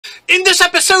In this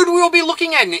episode, we will be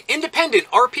looking at an independent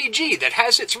RPG that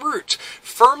has its roots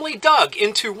firmly dug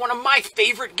into one of my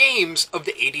favorite games of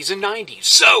the 80s and 90s.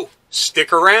 So,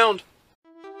 stick around.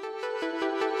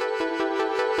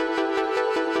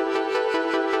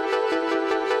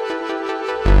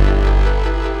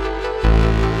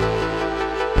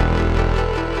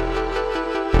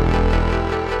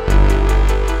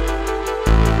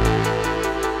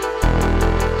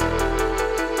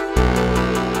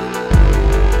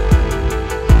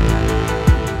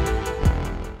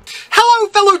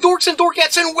 Dorks and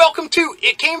Dorkettes, and welcome to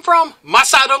It Came From My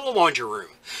Side of the Laundry Room.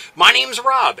 My name's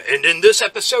Rob, and in this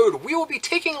episode we will be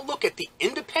taking a look at the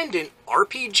independent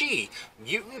RPG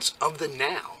Mutants of the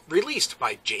Now, released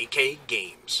by JK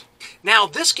Games. Now,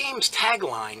 this game's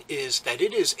tagline is that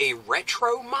it is a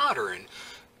retro-modern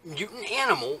mutant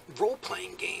animal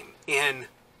role-playing game, and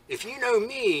if you know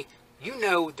me, you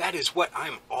know that is what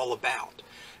I'm all about.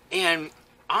 And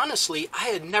honestly, I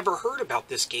had never heard about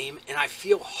this game, and I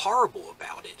feel horrible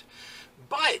about it.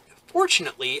 But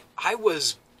fortunately, I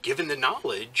was given the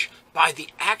knowledge by the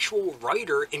actual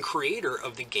writer and creator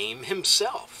of the game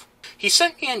himself. He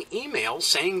sent me an email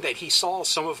saying that he saw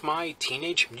some of my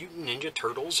Teenage Mutant Ninja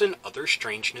Turtles and Other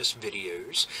Strangeness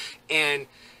videos, and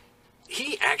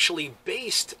he actually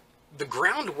based the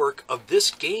groundwork of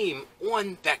this game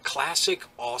on that classic,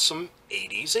 awesome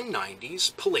 80s and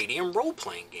 90s Palladium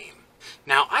role-playing game.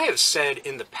 Now, I have said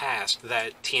in the past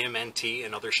that TMNT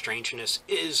and Other Strangeness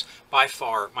is by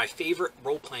far my favorite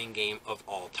role-playing game of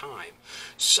all time.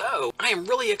 So, I am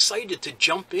really excited to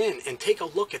jump in and take a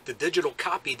look at the digital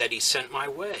copy that he sent my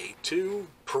way to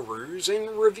peruse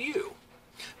and review.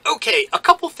 Okay, a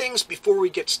couple things before we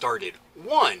get started.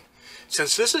 One,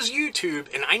 since this is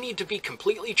YouTube and I need to be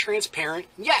completely transparent,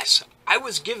 yes, I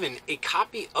was given a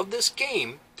copy of this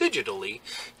game digitally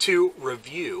to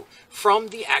review from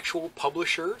the actual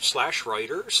publisher slash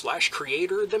writer slash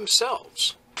creator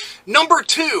themselves. Number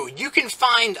two, you can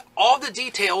find all the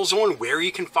details on where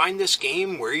you can find this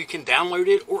game, where you can download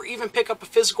it, or even pick up a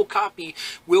physical copy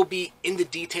will be in the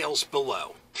details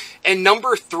below. And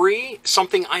number three,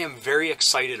 something I am very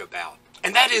excited about.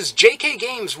 And that is JK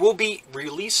Games will be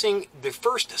releasing the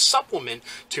first supplement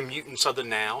to Mutants of the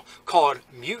Now called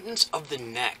Mutants of the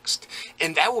Next.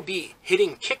 And that will be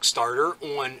hitting Kickstarter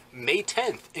on May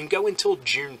 10th and go until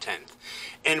June 10th.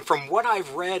 And from what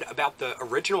I've read about the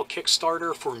original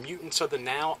Kickstarter for Mutants of the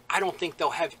Now, I don't think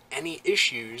they'll have any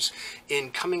issues in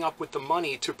coming up with the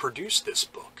money to produce this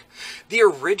book. The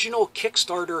original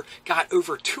Kickstarter got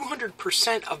over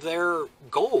 200% of their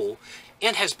goal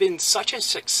and has been such a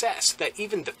success that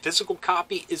even the physical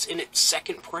copy is in its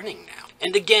second printing now.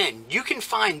 And again, you can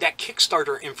find that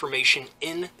Kickstarter information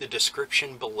in the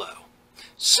description below.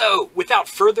 So, without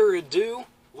further ado,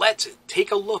 let's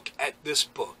take a look at this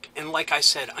book. And like I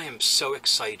said, I am so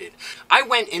excited. I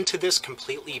went into this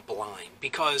completely blind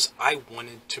because I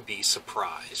wanted to be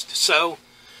surprised. So,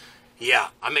 yeah,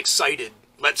 I'm excited.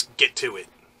 Let's get to it.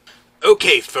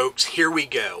 Okay, folks, here we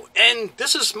go. And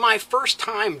this is my first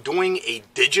time doing a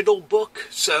digital book,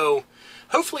 so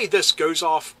hopefully this goes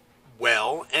off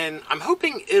well, and I'm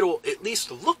hoping it'll at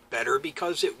least look better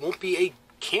because it won't be a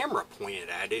camera pointed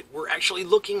at it. We're actually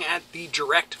looking at the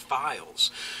direct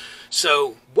files.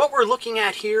 So what we're looking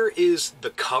at here is the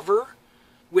cover,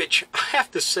 which I have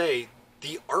to say,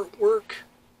 the artwork,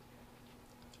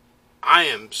 I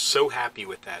am so happy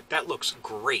with that. That looks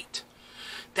great.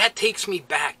 That takes me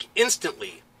back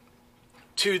instantly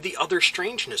to the Other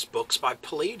Strangeness books by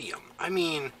Palladium. I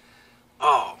mean,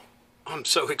 oh, I'm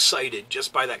so excited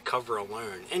just by that cover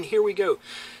alone. And here we go.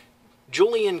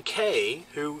 Julian K.,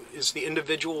 who is the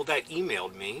individual that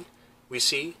emailed me, we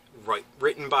see,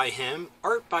 written by him,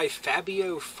 art by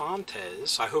Fabio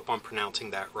Fontes, I hope I'm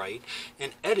pronouncing that right,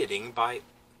 and editing by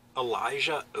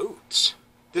Elijah Oates.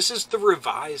 This is the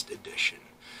revised edition.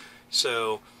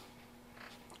 So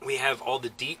we have all the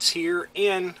deets here,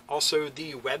 and also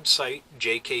the website,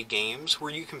 JK Games,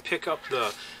 where you can pick up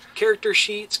the character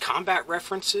sheets, combat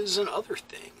references, and other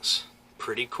things.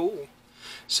 Pretty cool.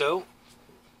 So,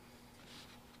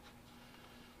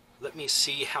 let me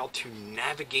see how to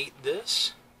navigate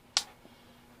this.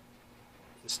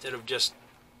 Instead of just...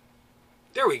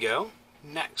 There we go.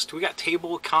 Next, we got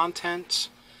table of contents.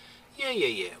 Yeah.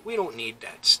 We don't need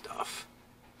that stuff.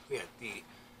 We got the...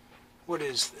 What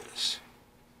is this?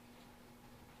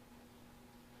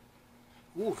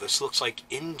 Ooh, this looks like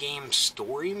in-game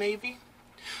story, maybe?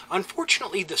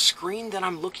 Unfortunately, the screen that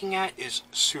I'm looking at is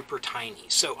super tiny,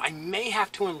 so I may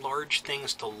have to enlarge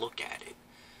things to look at it.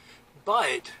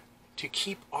 But, to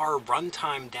keep our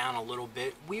runtime down a little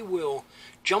bit, we will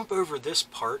jump over this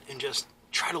part and just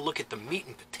try to look at the meat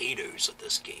and potatoes of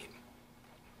this game.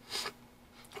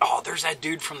 Oh, there's that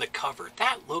dude from the cover.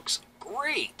 That looks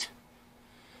great.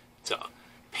 It's a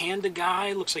panda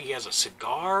guy. Looks like he has a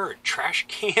cigar, a trash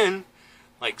can,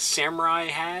 like samurai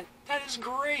hat. That is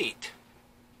great.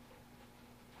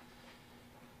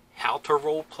 How to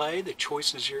role play. The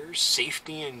choice is yours.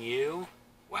 Safety in you.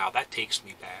 Wow, that takes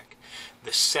me back.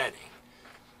 The setting.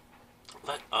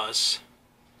 Let us...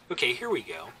 Okay, here we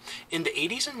go. In the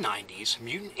 80s and 90s,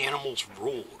 mutant animals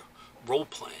ruled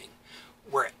role-playing,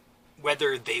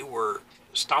 whether they were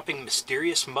stopping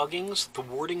mysterious muggings,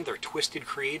 thwarting their twisted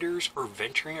creators, or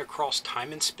venturing across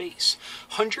time and space.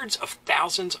 Hundreds of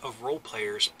thousands of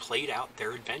role-players played out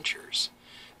their adventures.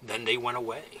 Then they went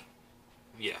away.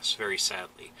 Yes, very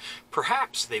sadly.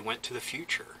 Perhaps they went to the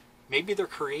future. Maybe their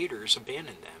creators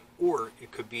abandoned them, or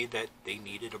it could be that they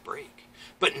needed a break.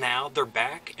 But now they're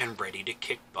back and ready to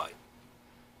kick butt.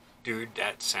 Dude,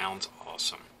 that sounds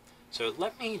awesome. So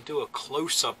let me do a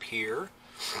close-up here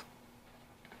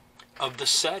of the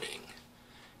setting.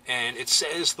 And it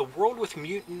says, the world with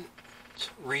mutant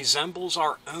resembles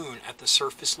our own at the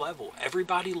surface level.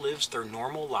 Everybody lives their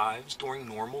normal lives doing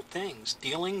normal things,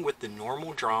 dealing with the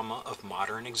normal drama of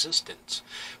modern existence.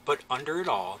 But under it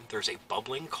all, there's a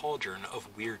bubbling cauldron of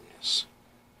weirdness.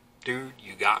 Dude,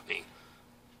 you got me.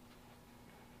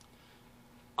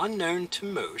 Unknown to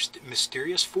most,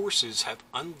 mysterious forces have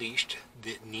unleashed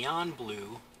the neon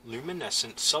blue,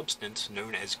 luminescent substance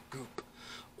known as goop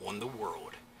on the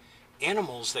world.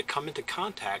 Animals that come into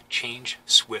contact change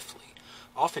swiftly,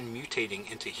 often mutating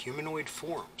into humanoid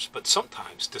forms, but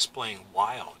sometimes displaying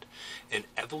wild and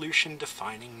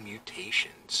evolution-defining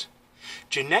mutations.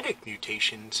 Genetic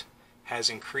mutations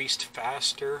has increased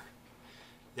faster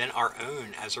than our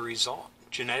own as a result.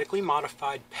 Genetically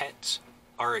modified pets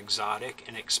are exotic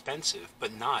and expensive,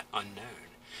 but not unknown.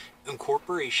 And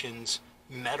corporations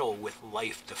meddle with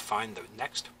life to find the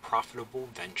next profitable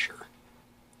venture.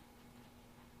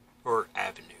 Or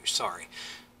avenue, sorry.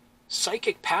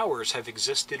 Psychic powers have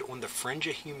existed on the fringe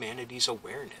of humanity's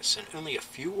awareness, and only a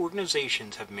few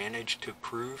organizations have managed to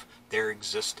prove their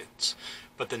existence.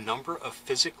 But the number of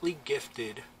psychically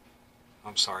gifted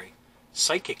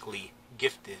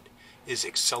is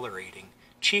accelerating,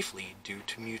 chiefly due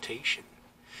to mutation.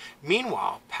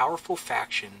 Meanwhile, powerful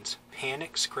factions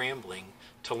panic scrambling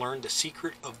to learn the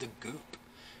secret of the goop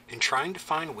and trying to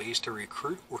find ways to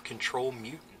recruit or control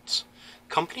mutants.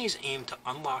 Companies aim to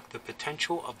unlock the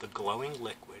potential of the glowing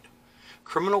liquid.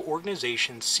 Criminal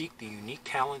organizations seek the unique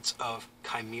talents of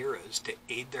chimeras to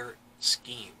aid their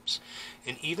schemes,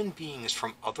 and even beings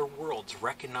from other worlds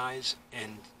recognize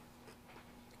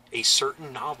a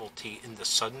certain novelty in the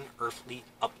sudden earthly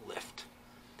uplift.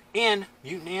 And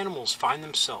mutant animals find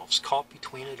themselves caught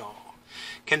between it all.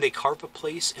 Can they carve a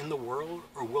place in the world,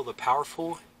 or will the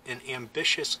powerful and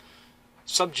ambitious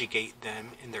subjugate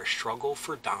them in their struggle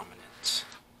for dominance?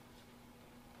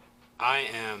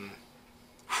 I'm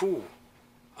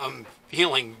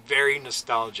feeling very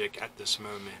nostalgic at this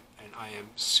moment, and I am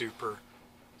super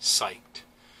psyched.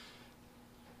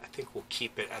 I think we'll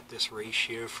keep it at this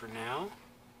ratio for now.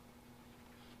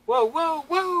 Whoa, whoa,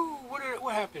 whoa!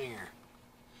 What happened here?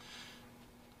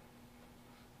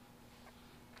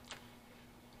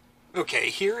 Okay,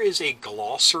 here is a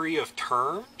glossary of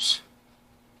terms.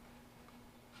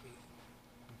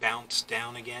 Bounce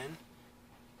down again.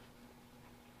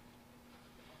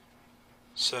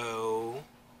 So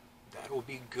that will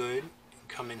be good and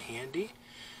come in handy.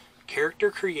 Character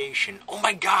creation. Oh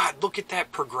my god, look at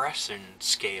that progression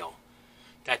scale.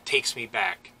 That takes me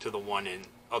back to the one in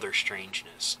Other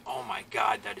Strangeness. Oh my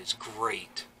god, that is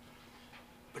great.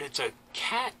 But it's a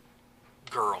cat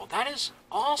girl. That is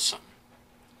awesome.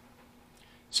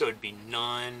 So it'd be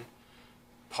none,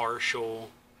 partial,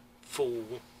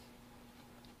 full.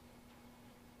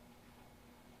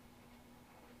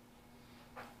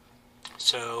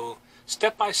 So,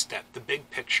 step by step, the big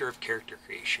picture of character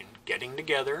creation. Getting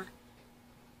together,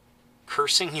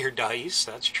 cursing your dice,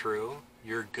 that's true.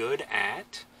 You're good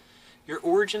at. Your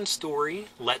origin story,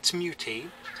 let's mutate.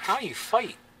 How you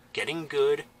fight, getting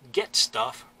good, get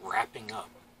stuff, wrapping up.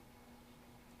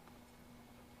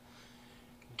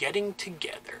 Getting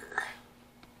together,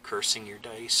 cursing your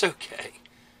dice, okay.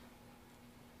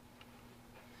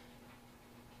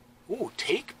 Ooh,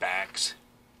 take-backs.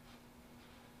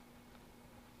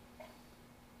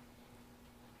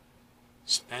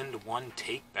 Spend one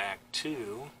take-back,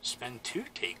 two. Spend two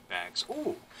take-backs.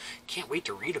 Ooh, can't wait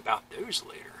to read about those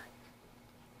later.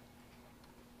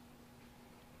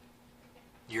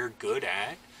 You're good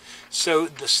at. So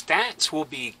the stats will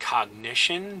be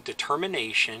cognition,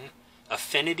 determination,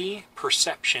 affinity,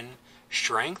 perception,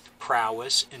 strength,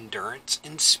 prowess, endurance,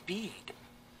 and speed.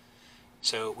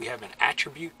 So we have an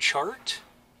attribute chart,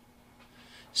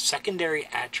 secondary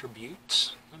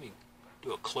attributes. Let me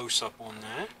do a close-up on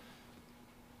that.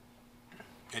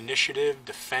 Initiative,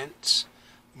 defense,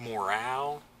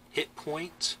 morale, hit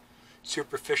points,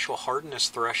 superficial hardness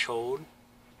threshold,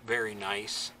 very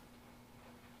nice.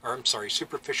 Or I'm sorry,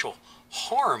 superficial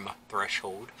harm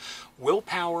threshold,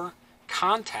 willpower,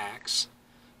 contacts,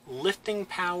 lifting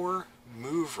power,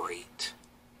 move rate.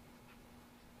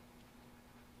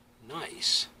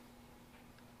 Nice.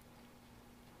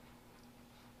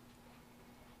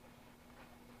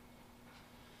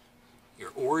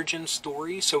 Your origin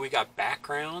story. So we got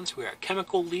backgrounds, we got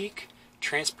chemical leak,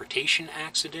 transportation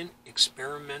accident,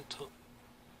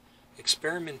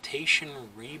 experimentation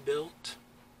rebuilt,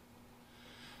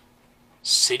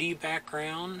 city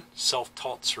background,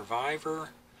 self-taught survivor,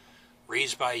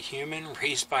 raised by a human,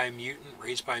 raised by a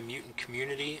mutant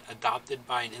community, adopted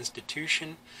by an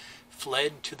institution,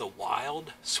 fled to the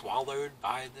wild, swallowed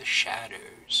by the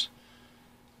shadows.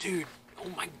 Dude, oh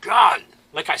my god!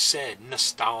 Like I said,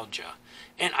 nostalgia.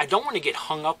 And I don't want to get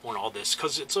hung up on all this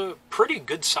because it's a pretty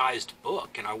good-sized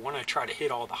book, and I want to try to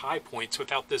hit all the high points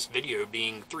without this video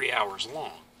being 3 hours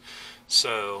long.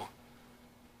 So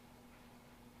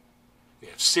we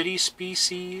have city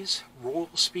species, rural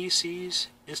species,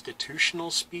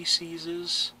 institutional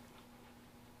species.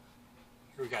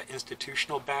 Here we got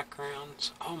institutional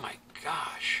backgrounds. Oh my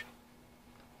gosh.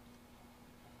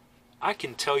 I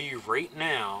can tell you right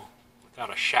now,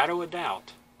 without a shadow of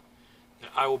doubt,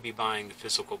 that I will be buying the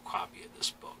physical copy of this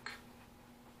book.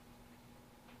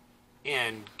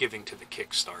 And giving to the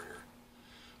Kickstarter.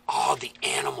 Oh, the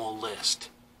animal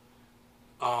list.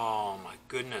 Oh my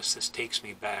goodness, this takes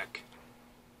me back.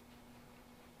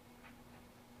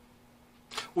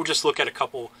 We'll just look at a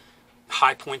couple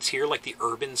high points here, like the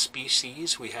urban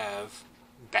species. We have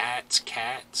bats,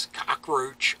 cats,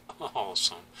 cockroach,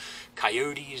 awesome,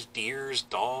 coyotes, deers,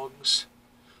 dogs,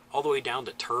 all the way down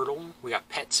to turtle. We got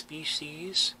pet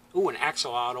species. Ooh, an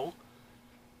axolotl,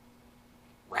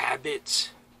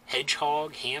 rabbits,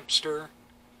 hedgehog, hamster,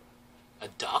 a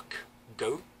duck,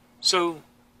 goat. So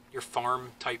your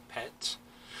farm type pets.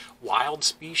 Wild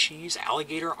species,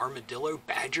 alligator, armadillo,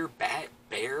 badger, bat,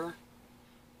 bear,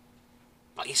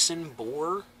 bison,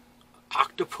 boar,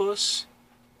 octopus.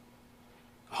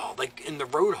 Oh, like in the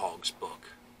Roadhogs book.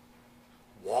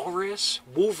 Walrus,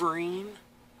 wolverine,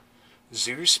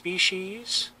 zoo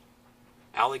species,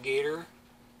 alligator,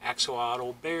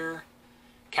 axolotl, bear,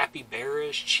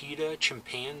 capybaras, cheetah,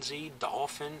 chimpanzee,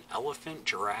 dolphin, elephant,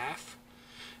 giraffe.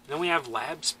 And then we have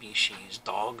lab species,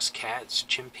 dogs, cats,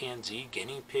 chimpanzee,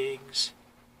 guinea pigs,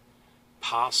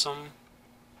 possum.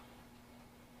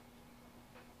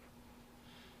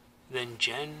 Then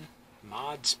gen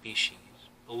mod species,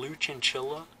 blue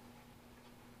chinchilla,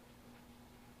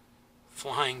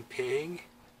 flying pig,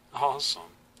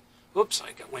 awesome. Oops,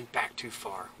 I went back too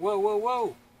far. Whoa, whoa,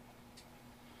 whoa.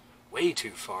 Way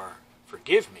too far.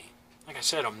 Forgive me. Like I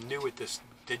said, I'm new at this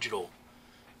digital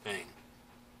thing.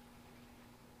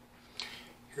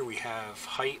 Here we have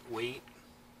height, weight.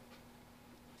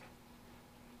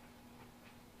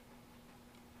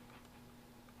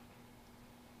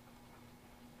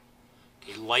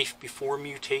 Okay, life before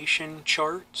mutation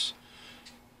charts.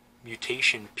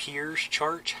 Mutation peers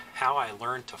charts. How I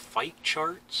learned to fight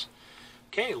charts.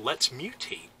 Okay, let's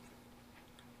mutate.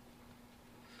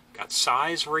 Got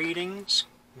size ratings,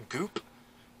 goop,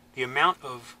 the amount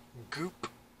of goop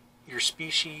your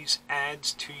species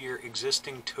adds to your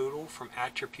existing total from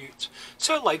attributes.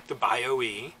 So like the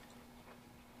BioE.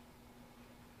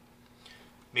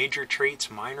 Major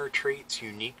traits, minor traits,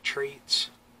 unique traits.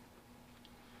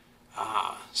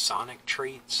 Sonic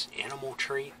traits, animal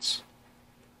traits.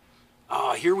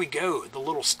 Here we go. The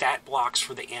little stat blocks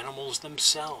for the animals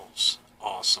themselves.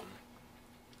 Awesome.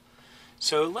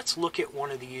 So let's look at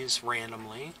one of these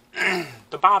randomly.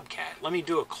 The bobcat. Let me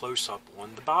do a close-up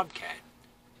on the bobcat.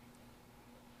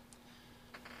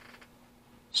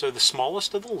 So the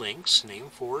smallest of the links,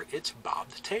 named for its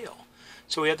bobbed tail.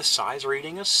 So we have the size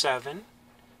rating of 7.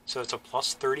 So it's a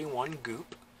plus 31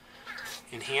 goop.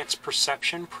 Enhanced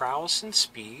perception, prowess, and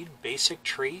speed. Basic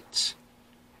traits.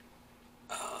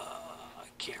 I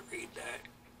can't read that.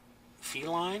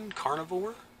 Feline,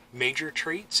 carnivore. Major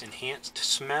traits, enhanced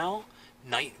smell,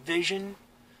 night vision,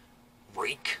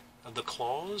 rake of the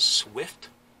claws, swift,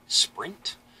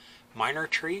 sprint. Minor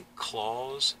trait,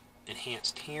 claws,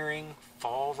 enhanced hearing,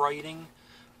 fall riding,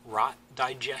 rot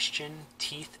digestion,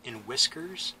 teeth and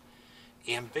whiskers.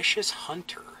 Ambitious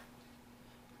hunter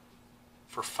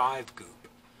for 5 goop.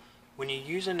 When you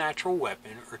use a natural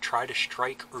weapon or try to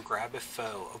strike or grab a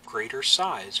foe of greater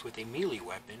size with a melee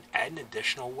weapon, add an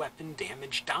additional weapon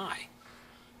damage die.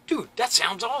 Dude, that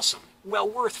sounds awesome. Well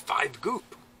worth 5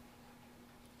 goop.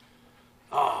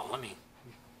 Oh, let me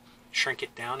shrink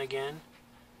it down again.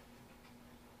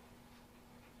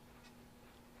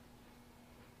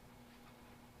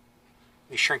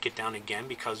 Let me shrink it down again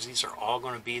because these are all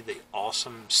going to be the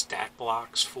awesome stat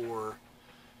blocks for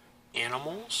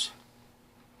animals.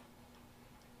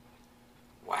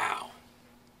 Wow.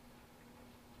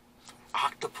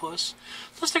 Octopus.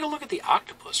 Let's take a look at the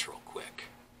octopus real quick.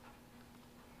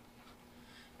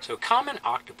 So common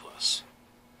octopus.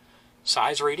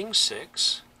 Size rating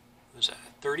 6. What is that?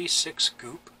 36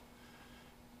 goop.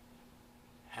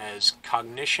 Has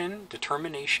cognition,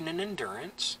 determination, and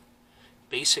endurance.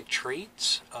 Basic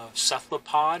traits of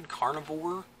cephalopod,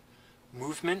 carnivore,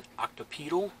 movement,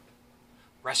 octopedal,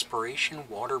 respiration,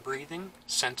 water breathing,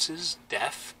 senses,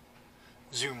 deaf,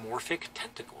 zoomorphic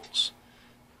tentacles.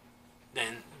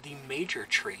 Then the major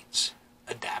traits: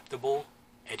 adaptable,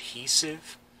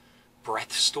 adhesive,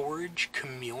 breath storage,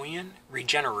 chameleon,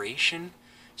 regeneration,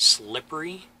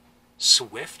 slippery,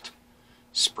 swift,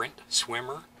 sprint,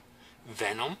 swimmer,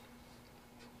 venom.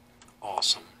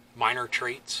 Awesome. Minor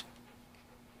traits: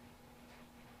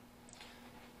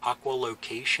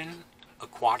 aqualocation,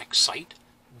 aquatic sight,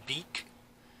 beak,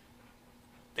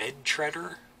 bed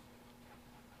treader,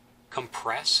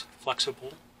 compress,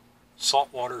 flexible,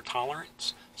 saltwater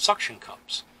tolerance, suction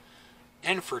cups.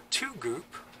 And for 2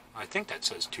 goop, I think that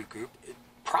says 2 goop,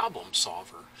 problem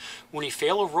solver. When you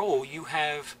fail a roll, you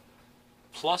have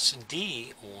plus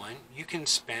D on. You can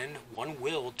spend 1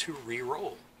 will to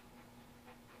re-roll.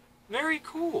 Very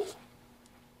cool.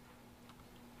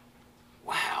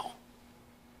 Wow.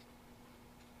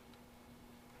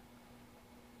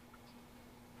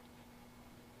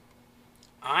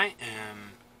 I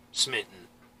am smitten,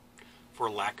 for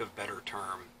lack of better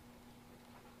term.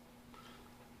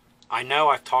 I know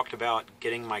I've talked about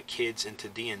getting my kids into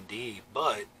D&D,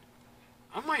 but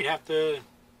I might have to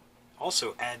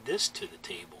also add this to the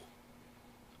table.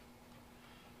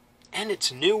 And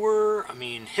it's newer, I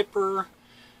mean hipper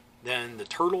than the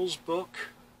Turtles book.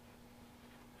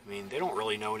 I mean, they don't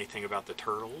really know anything about the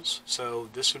Turtles, so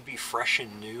this would be fresh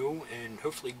and new and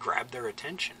hopefully grab their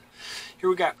attention. Here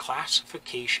we got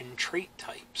classification trait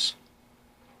types.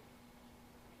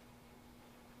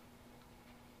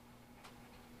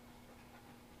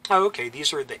 Oh, okay,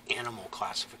 these are the animal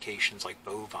classifications like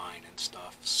bovine and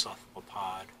stuff,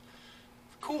 cephalopod.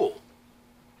 Cool.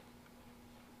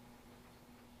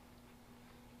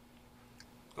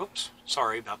 Oops,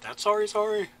 sorry about that.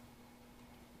 Sorry.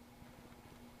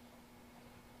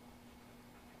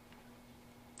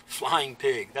 Flying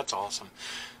pig, that's awesome.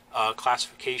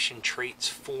 Classification traits: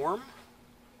 form,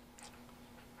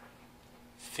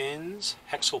 fins,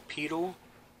 hexapedal,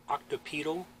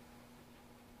 octopedal.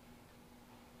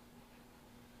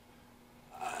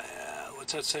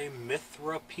 What's that say?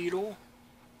 Mithropedal,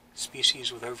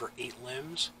 species with over 8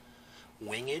 limbs.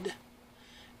 Winged.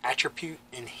 Attribute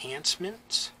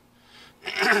enhancements.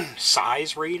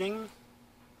 Size rating.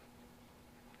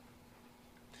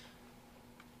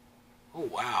 Oh,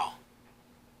 wow.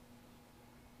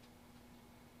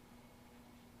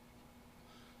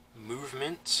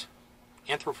 Movement.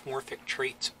 Anthropomorphic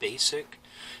traits basic.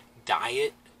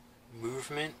 Diet.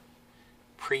 Movement.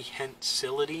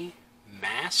 Prehensility.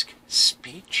 Mask.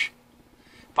 Speech.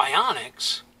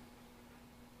 Bionics.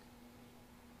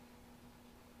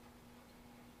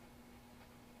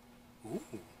 Ooh.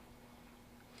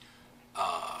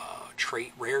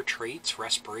 Rare traits,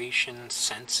 respiration,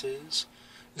 senses,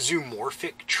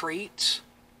 zoomorphic traits.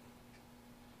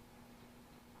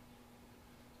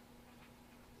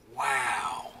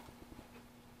 Wow.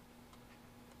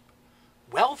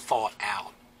 Well thought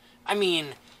out. I mean,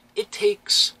 it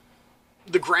takes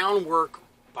the groundwork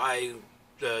by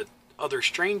the other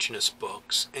Strangeness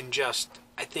books and just,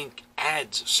 I think,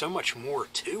 adds so much more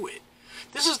to it.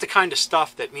 This is the kind of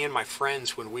stuff that me and my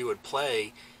friends, when we would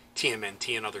play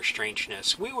TMNT and other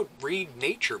Strangeness, we would read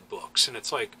nature books, and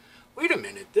it's like, wait a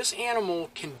minute, this animal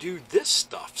can do this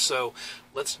stuff, so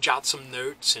let's jot some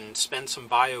notes and spend some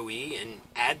bio-E and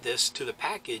add this to the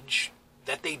package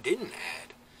that they didn't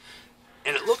add.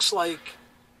 And it looks like,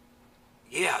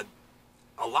 yeah,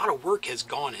 a lot of work has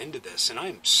gone into this, and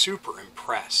I'm super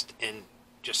impressed and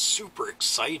just super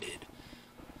excited.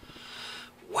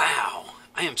 Wow.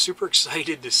 I am super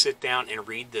excited to sit down and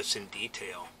read this in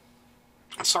detail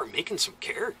and start making some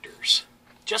characters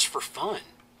just for fun.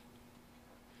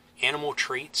 Animal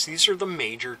traits, these are the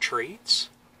major traits.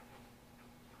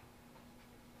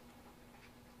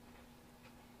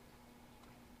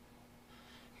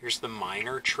 Here's the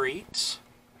minor traits.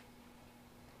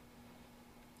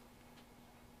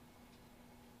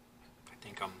 I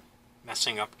think I'm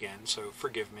messing up again, so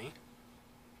forgive me.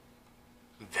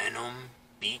 Venom,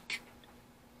 beak,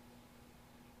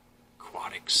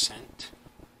 aquatic scent.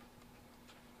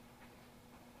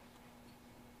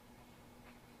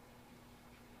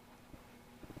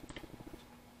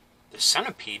 The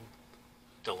centipede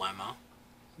dilemma.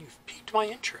 You've piqued my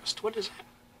interest. What is that?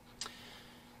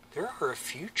 There are a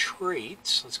few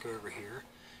traits, let's go over here,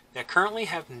 that currently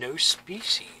have no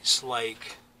species,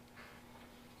 like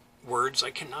words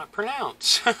I cannot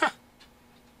pronounce.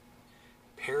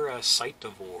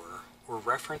 Parasitivore, or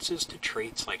references to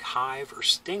traits like hive or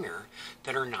stinger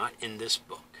that are not in this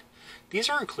book. These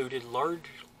are included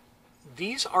largely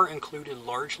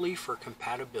for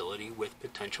compatibility with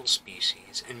potential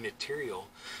species and material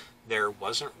there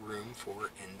wasn't room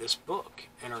for in this book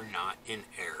and are not in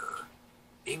error.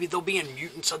 Maybe they'll be in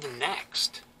Mutants of the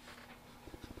Next.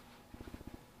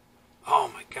 Oh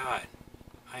my god.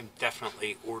 I'm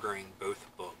definitely ordering both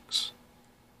books.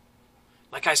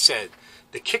 Like I said,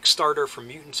 the Kickstarter for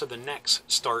Mutants of the Next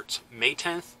starts May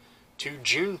 10th to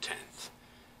June 10th.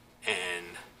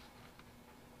 And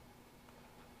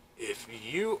if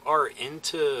you are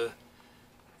into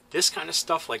this kind of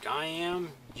stuff like I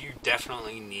am, you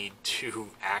definitely need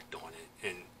to act on it.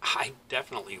 And I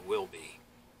definitely will be.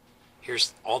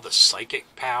 Here's all the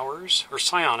psychic powers, or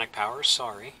psionic powers,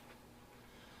 sorry.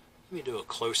 Let me do a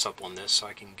close-up on this so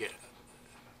I can get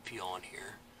a feel on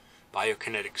here.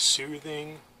 Biokinetic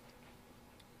soothing,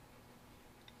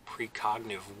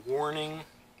 precognitive warning,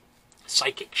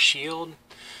 psychic shield,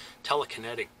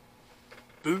 telekinetic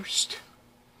boost,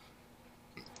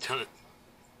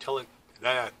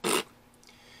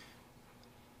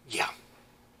 yeah.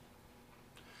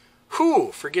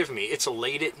 Whew, forgive me, it's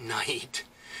late at night.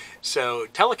 So,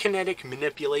 telekinetic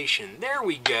manipulation, there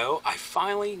we go, I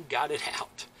finally got it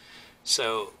out.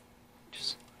 So,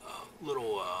 just a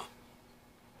little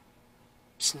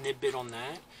snippet on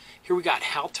that. Here we got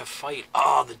how to fight.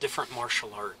 Oh, the different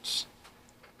martial arts.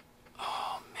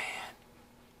 Oh,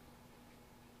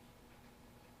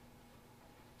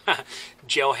 man.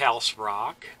 Jailhouse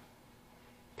Rock.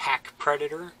 Pack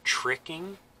Predator.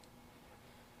 Tricking.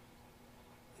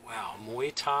 Wow.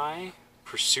 Muay Thai.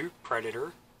 Pursuit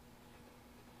Predator.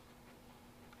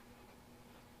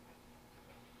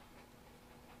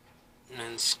 And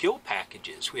then skill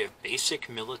packages. We have basic,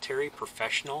 military,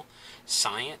 professional,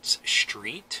 science,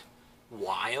 street,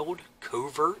 wild,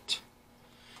 covert.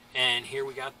 And here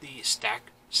we got the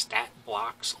stat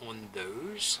blocks on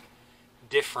those.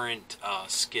 Different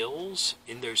skills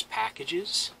in those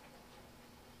packages.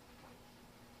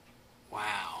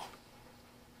 Wow.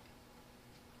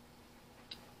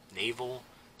 Naval,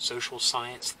 social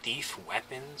science, thief,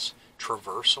 weapons,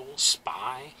 traversal,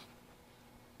 spy.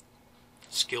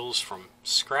 Skills from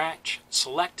scratch,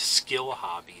 select skill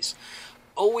hobbies.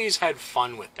 Always had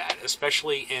fun with that,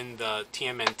 especially in the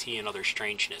TMNT and Other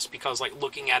Strangeness, because like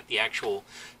looking at the actual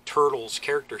turtles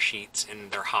character sheets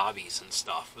and their hobbies and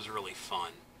stuff was really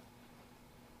fun.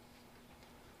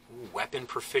 Ooh, weapon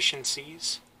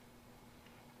proficiencies.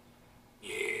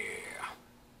 Yeah.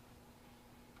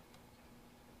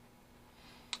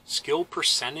 Skill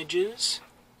percentages.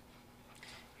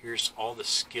 Here's all the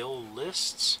skill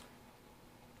lists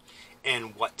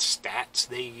and what stats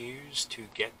they use to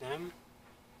get them.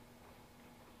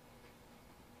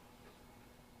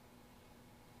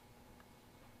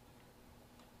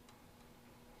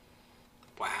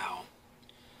 Wow.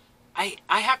 I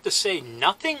have to say,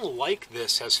 nothing like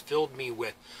this has filled me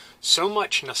with so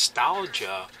much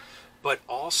nostalgia, but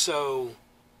also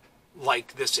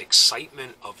like this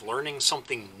excitement of learning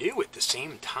something new at the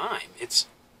same time. It's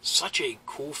such a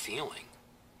cool feeling.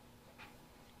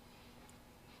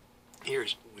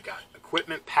 We got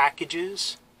equipment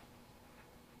packages.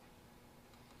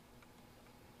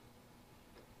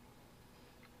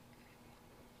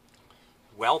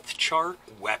 Wealth chart,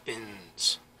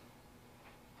 weapons.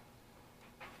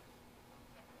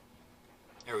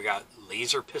 There we got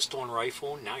laser pistol and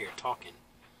rifle. Now you're talking.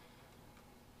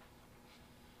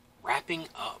 Wrapping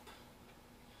up.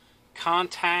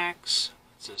 Contacts.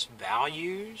 It says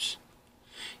values.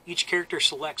 Each character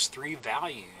selects 3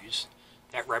 values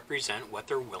that represent what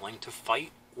they're willing to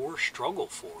fight or struggle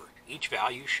for. Each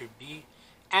value should be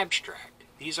abstract.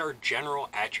 These are general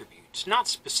attributes, not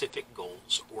specific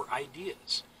goals or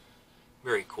ideas.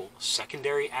 Very cool.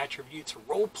 Secondary attributes,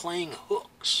 role-playing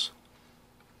hooks.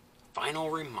 Final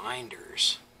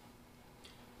reminders.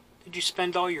 Did you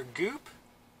spend all your goop?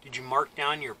 Did you mark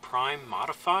down your prime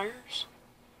modifiers?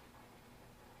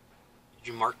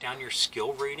 Did you mark down your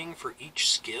skill rating for each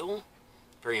skill?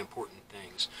 Very important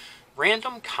things.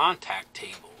 Random contact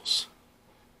tables.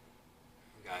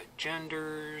 We got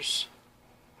genders.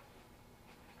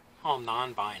 Oh,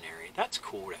 non-binary. That's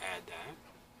cool to add that.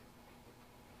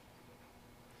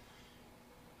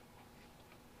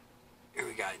 Here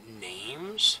we got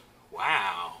names.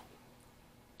 Wow.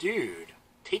 Dude,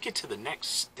 take it to the next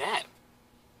step.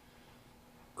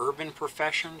 Urban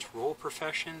professions, rural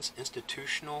professions,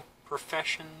 institutional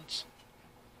professions.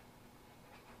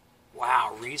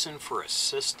 Wow, reason for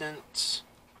assistance.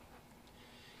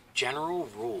 General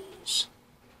rules.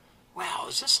 Wow,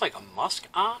 is this like a musk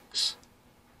ox?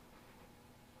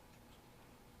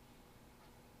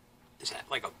 Is that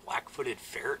like a black-footed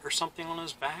ferret or something on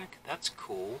his back? That's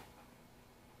cool.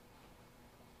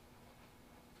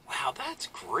 Wow, that's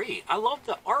great. I love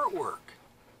the artwork.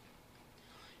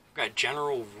 We've got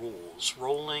general rules.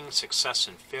 Rolling, success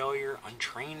and failure,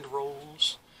 untrained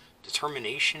rolls,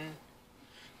 determination,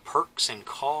 perks and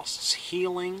costs,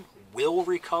 healing, will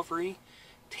recovery,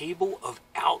 table of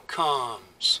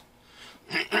outcomes.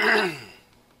 What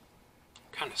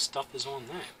kind of stuff is on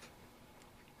that?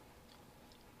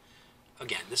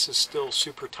 Again, this is still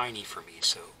super tiny for me,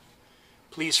 so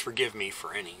please forgive me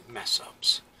for any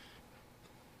mess-ups.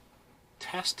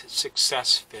 Test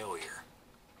success failure.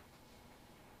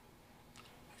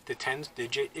 If the tens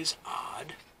digit is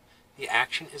odd, the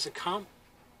action is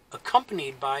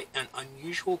accompanied by an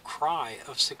unusual cry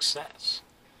of success.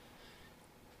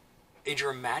 A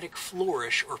dramatic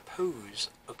flourish or pose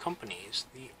accompanies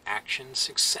the action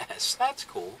success. That's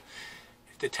cool.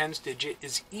 If the tens digit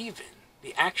is even,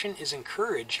 the action is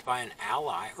encouraged by an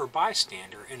ally or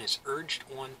bystander and is urged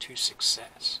on to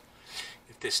success.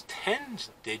 If this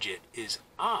tens digit is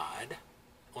odd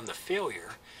on the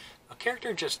failure, a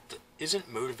character just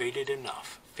isn't motivated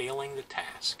enough, failing the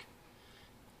task.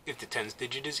 If the tens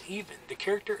digit is even, the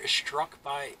character is struck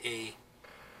by a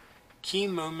key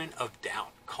moment of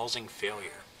doubt, causing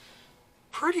failure.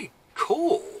 Pretty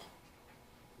cool.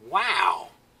 Wow.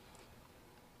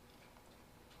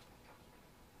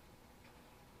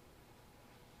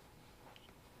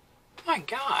 My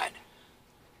God.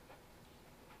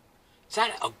 Is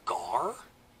that a GAR?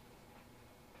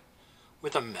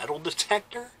 With a metal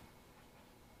detector?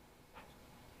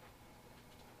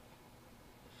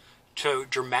 So,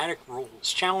 dramatic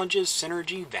rules, challenges,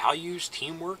 synergy, values,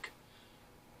 teamwork,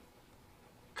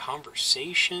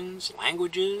 conversations,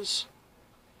 languages,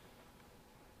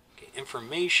 okay,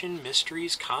 information,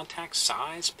 mysteries, contacts,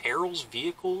 size, perils,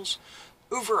 vehicles,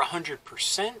 over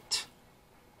 100%.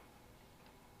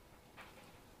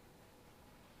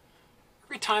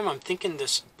 Every time I'm thinking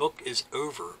this book is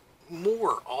over,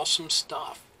 more awesome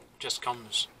stuff just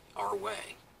comes our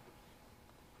way.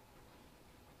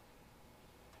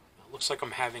 It looks like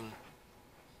I'm having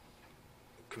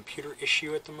a computer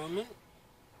issue at the moment.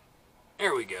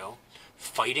 There we go.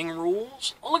 Fighting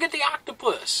rules. Oh, look at the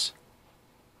octopus.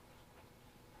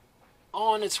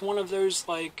 Oh, and it's one of those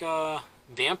like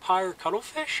vampire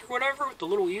cuttlefish or whatever with the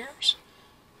little ears.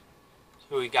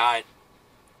 So we got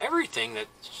everything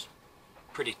that's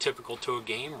pretty typical to a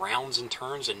game. Rounds and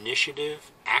turns, initiative,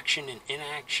 action and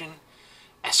inaction,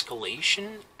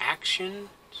 escalation, action,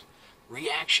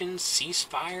 reaction,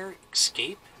 ceasefire,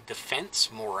 escape, defense,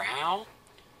 morale.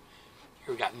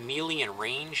 Here we got melee and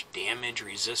range, damage,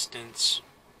 resistance.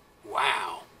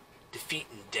 Wow. Defeat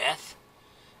and death.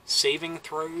 Saving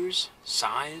throws,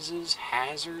 sizes,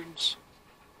 hazards,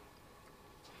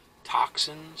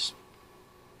 toxins.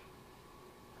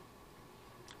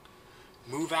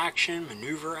 Move action,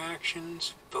 maneuver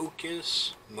actions,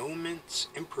 focus, moments,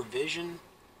 improvisation,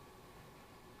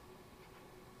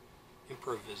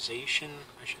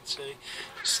 I should say,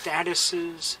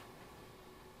 statuses,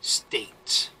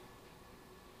 states.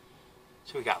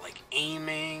 So we got like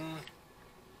aiming,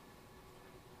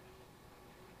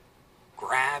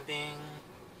 grabbing,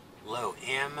 low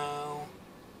ammo,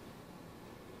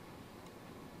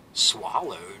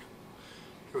 swallowed.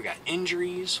 Here we got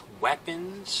injuries,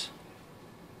 weapons,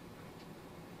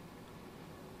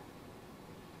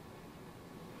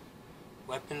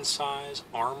 weapon size,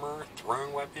 armor,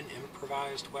 thrown weapon,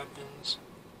 improvised weapons.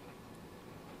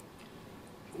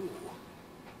 Ooh.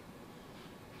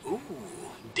 Ooh.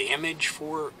 Damage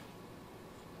for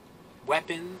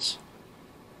weapons.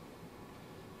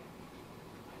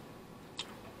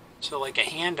 So like a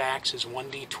hand axe is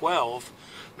 1d12.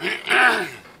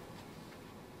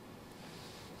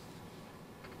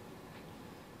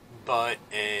 But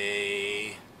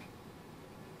a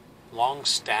long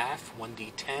staff,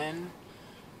 1d10.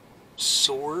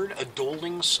 Sword, a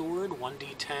dueling sword,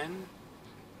 1d10.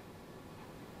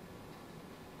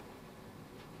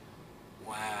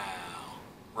 Wow.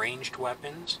 Ranged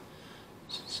weapons.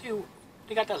 Let's see,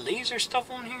 they got the laser stuff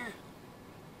on here.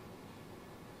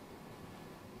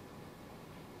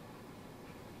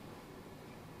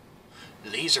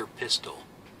 Laser pistol.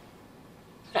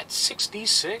 That's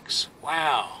 66?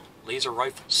 Wow. Laser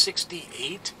rifle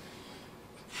 68.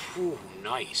 Ooh,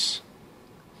 nice.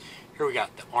 Here we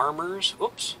got the armors.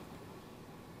 Oops.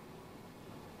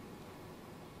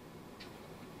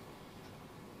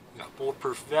 We got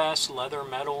bulletproof vest, leather,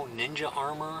 metal, ninja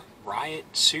armor, riot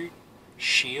suit,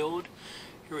 shield.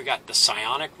 Here we got the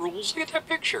psionic rules. Look at that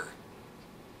picture.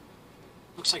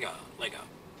 Looks like a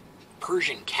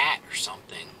Persian cat or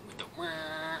something with the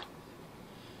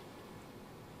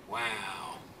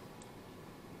wow.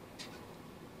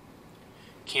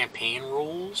 Campaign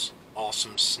rules.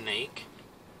 Awesome snake.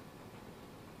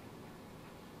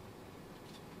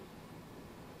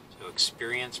 So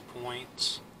experience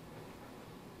points.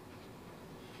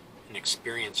 An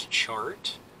experience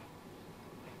chart.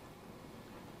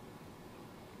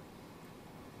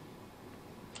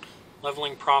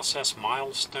 Leveling process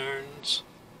milestones.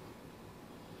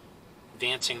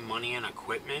 Advancing money and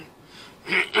equipment.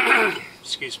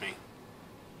 Excuse me.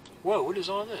 Whoa, what is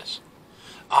all this?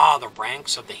 Ah, the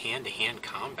ranks of the hand-to-hand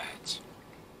combats.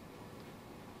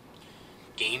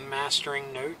 Game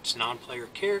mastering notes, non-player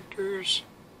characters.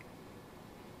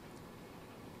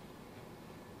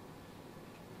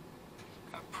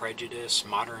 Got prejudice,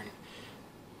 modern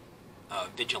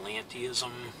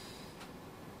vigilantism.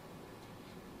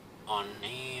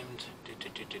 Unnamed,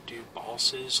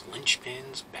 bosses,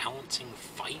 linchpins, balancing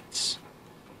fights,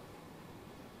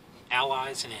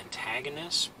 allies and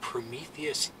antagonists,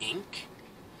 Prometheus Inc.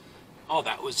 Oh,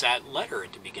 that was that letter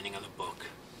at the beginning of the book.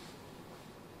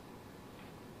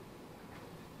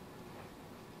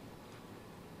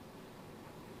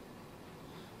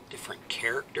 Different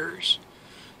characters.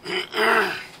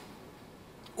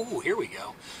 Ooh, here we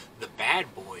go. The Bad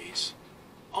Boys.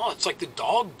 Oh, it's like the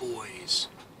Dog Boys.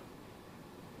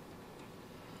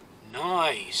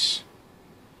 Nice.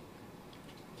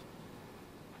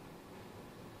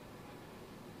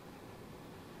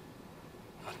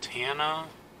 Atana,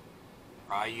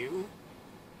 Ryu.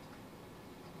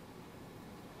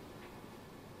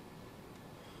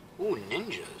 Ooh,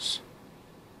 ninjas.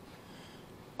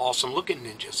 Awesome looking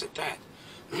ninjas at that.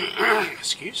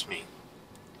 Excuse me.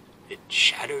 It's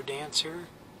Shadow Dancer,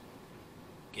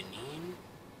 Ganin,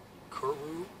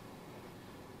 Kuru,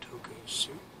 Tokusu.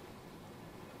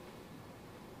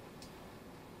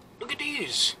 Look at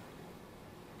these.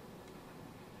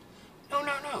 No,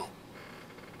 no, no.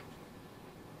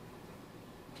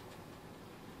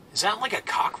 Is that like a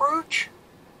cockroach?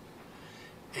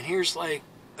 And here's like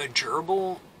a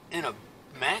gerbil in a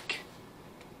mech?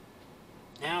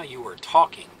 Now you are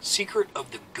talking. Secret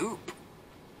of the Goop.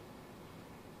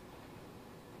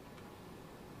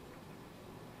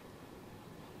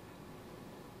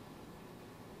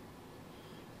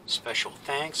 Special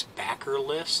thanks, backer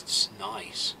lists,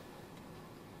 nice.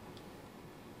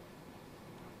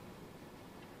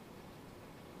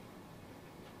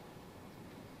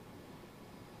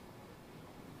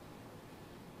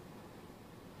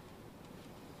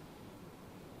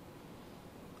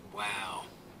 Wow.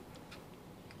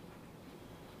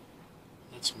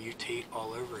 Let's mutate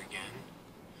all over again.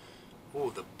 Oh,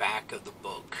 the back of the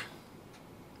book.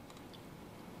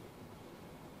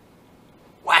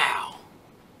 Wow.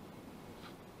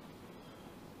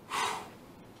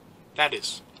 That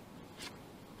is,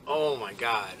 oh my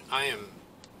God, I am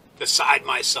beside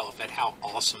myself at how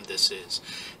awesome this is.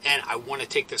 And I want to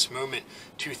take this moment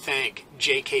to thank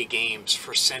JK Games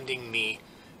for sending me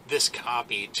this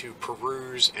copy to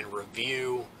peruse and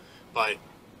review, but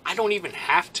I don't even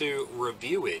have to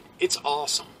review it. It's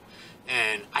awesome.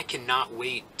 And I cannot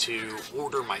wait to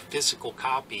order my physical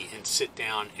copy and sit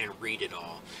down and read it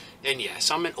all. And yes,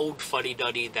 I'm an old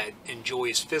fuddy-duddy that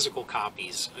enjoys physical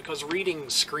copies because reading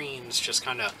screens just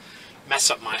kind of mess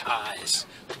up my eyes.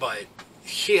 But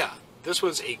yeah, this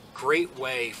was a great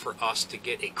way for us to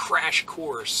get a crash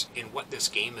course in what this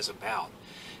game is about.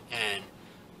 And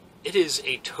it is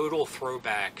a total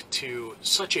throwback to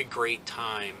such a great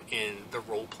time in the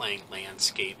role-playing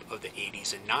landscape of the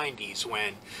 80s and 90s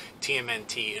when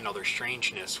TMNT and Other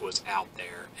Strangeness was out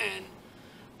there. And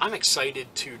I'm excited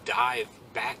to dive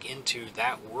back into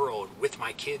that world with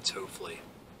my kids, hopefully.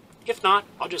 If not,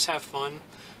 I'll just have fun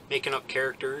making up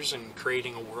characters and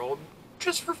creating a world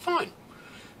just for fun.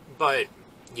 But,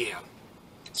 yeah.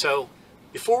 So,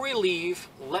 before we leave,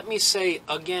 let me say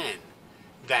again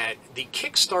that the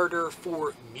Kickstarter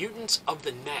for Mutants of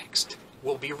the Next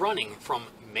will be running from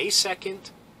May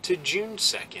 2nd to June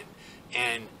 2nd.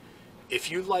 And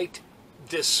if you liked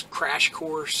this crash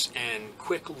course and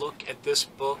quick look at this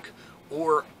book,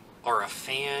 or are a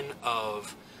fan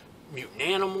of mutant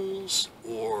animals,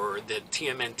 or the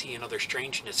TMNT and Other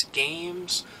Strangeness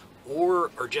games,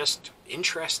 or are just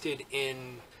interested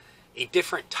in a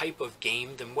different type of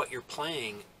game than what you're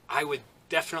playing, I would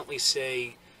definitely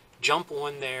say jump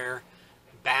on there,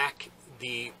 back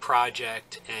the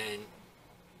project, and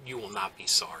you will not be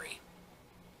sorry.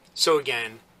 So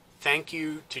again, thank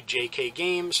you to JK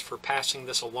Games for passing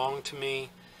this along to me,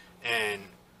 and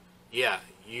yeah,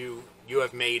 you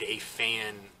have made a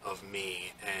fan of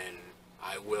me, and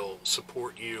I will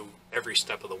support you every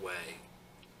step of the way.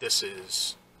 This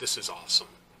is awesome.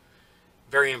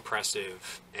 Very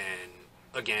impressive, and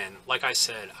again, like I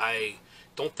said, I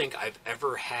don't think I've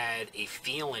ever had a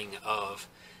feeling of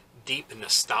deep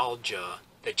nostalgia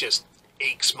that just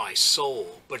aches my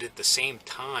soul, but at the same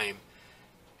time,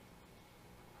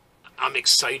 I'm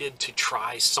excited to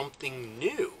try something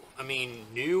new. I mean,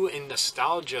 new and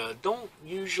nostalgia don't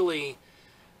usually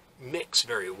mix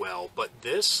very well, but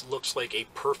this looks like a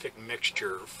perfect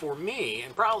mixture for me,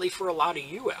 and probably for a lot of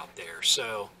you out there.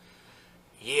 So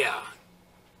yeah,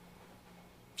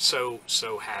 so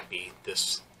happy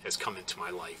this has come into my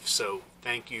life. So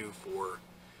thank you for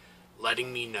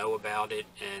letting me know about it,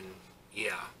 and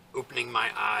yeah, opening my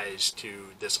eyes to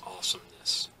this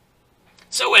awesomeness.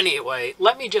 So anyway,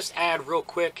 let me just add real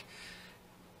quick,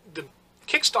 the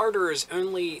Kickstarter is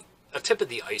only a tip of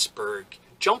the iceberg.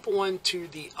 Jump on to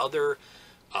the other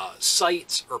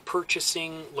sites or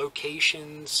purchasing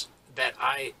locations that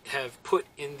I have put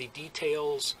in the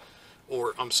details,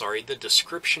 or I'm sorry, the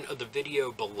description of the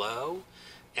video below.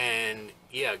 And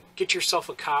yeah, get yourself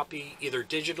a copy, either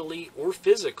digitally or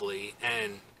physically,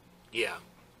 and yeah,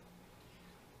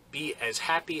 be as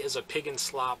happy as a pig in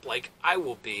slop like I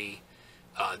will be,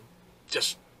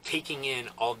 just taking in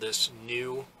all this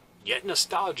new yet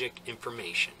nostalgic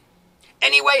information.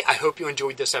 Anyway, I hope you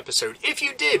enjoyed this episode. If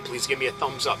you did, please give me a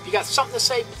thumbs up. If you got something to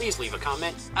say, please leave a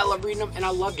comment. I love reading them, and I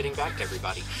love getting back to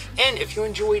everybody. And if you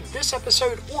enjoyed this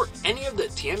episode, or any of the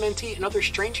TMNT and Other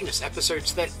Strangeness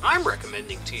episodes that I'm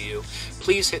recommending to you,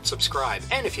 please hit subscribe.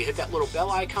 And if you hit that little bell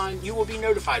icon, you will be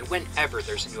notified whenever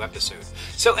there's a new episode.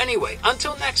 So anyway,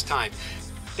 until next time,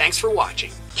 thanks for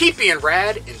watching. Keep being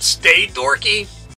rad, and stay dorky.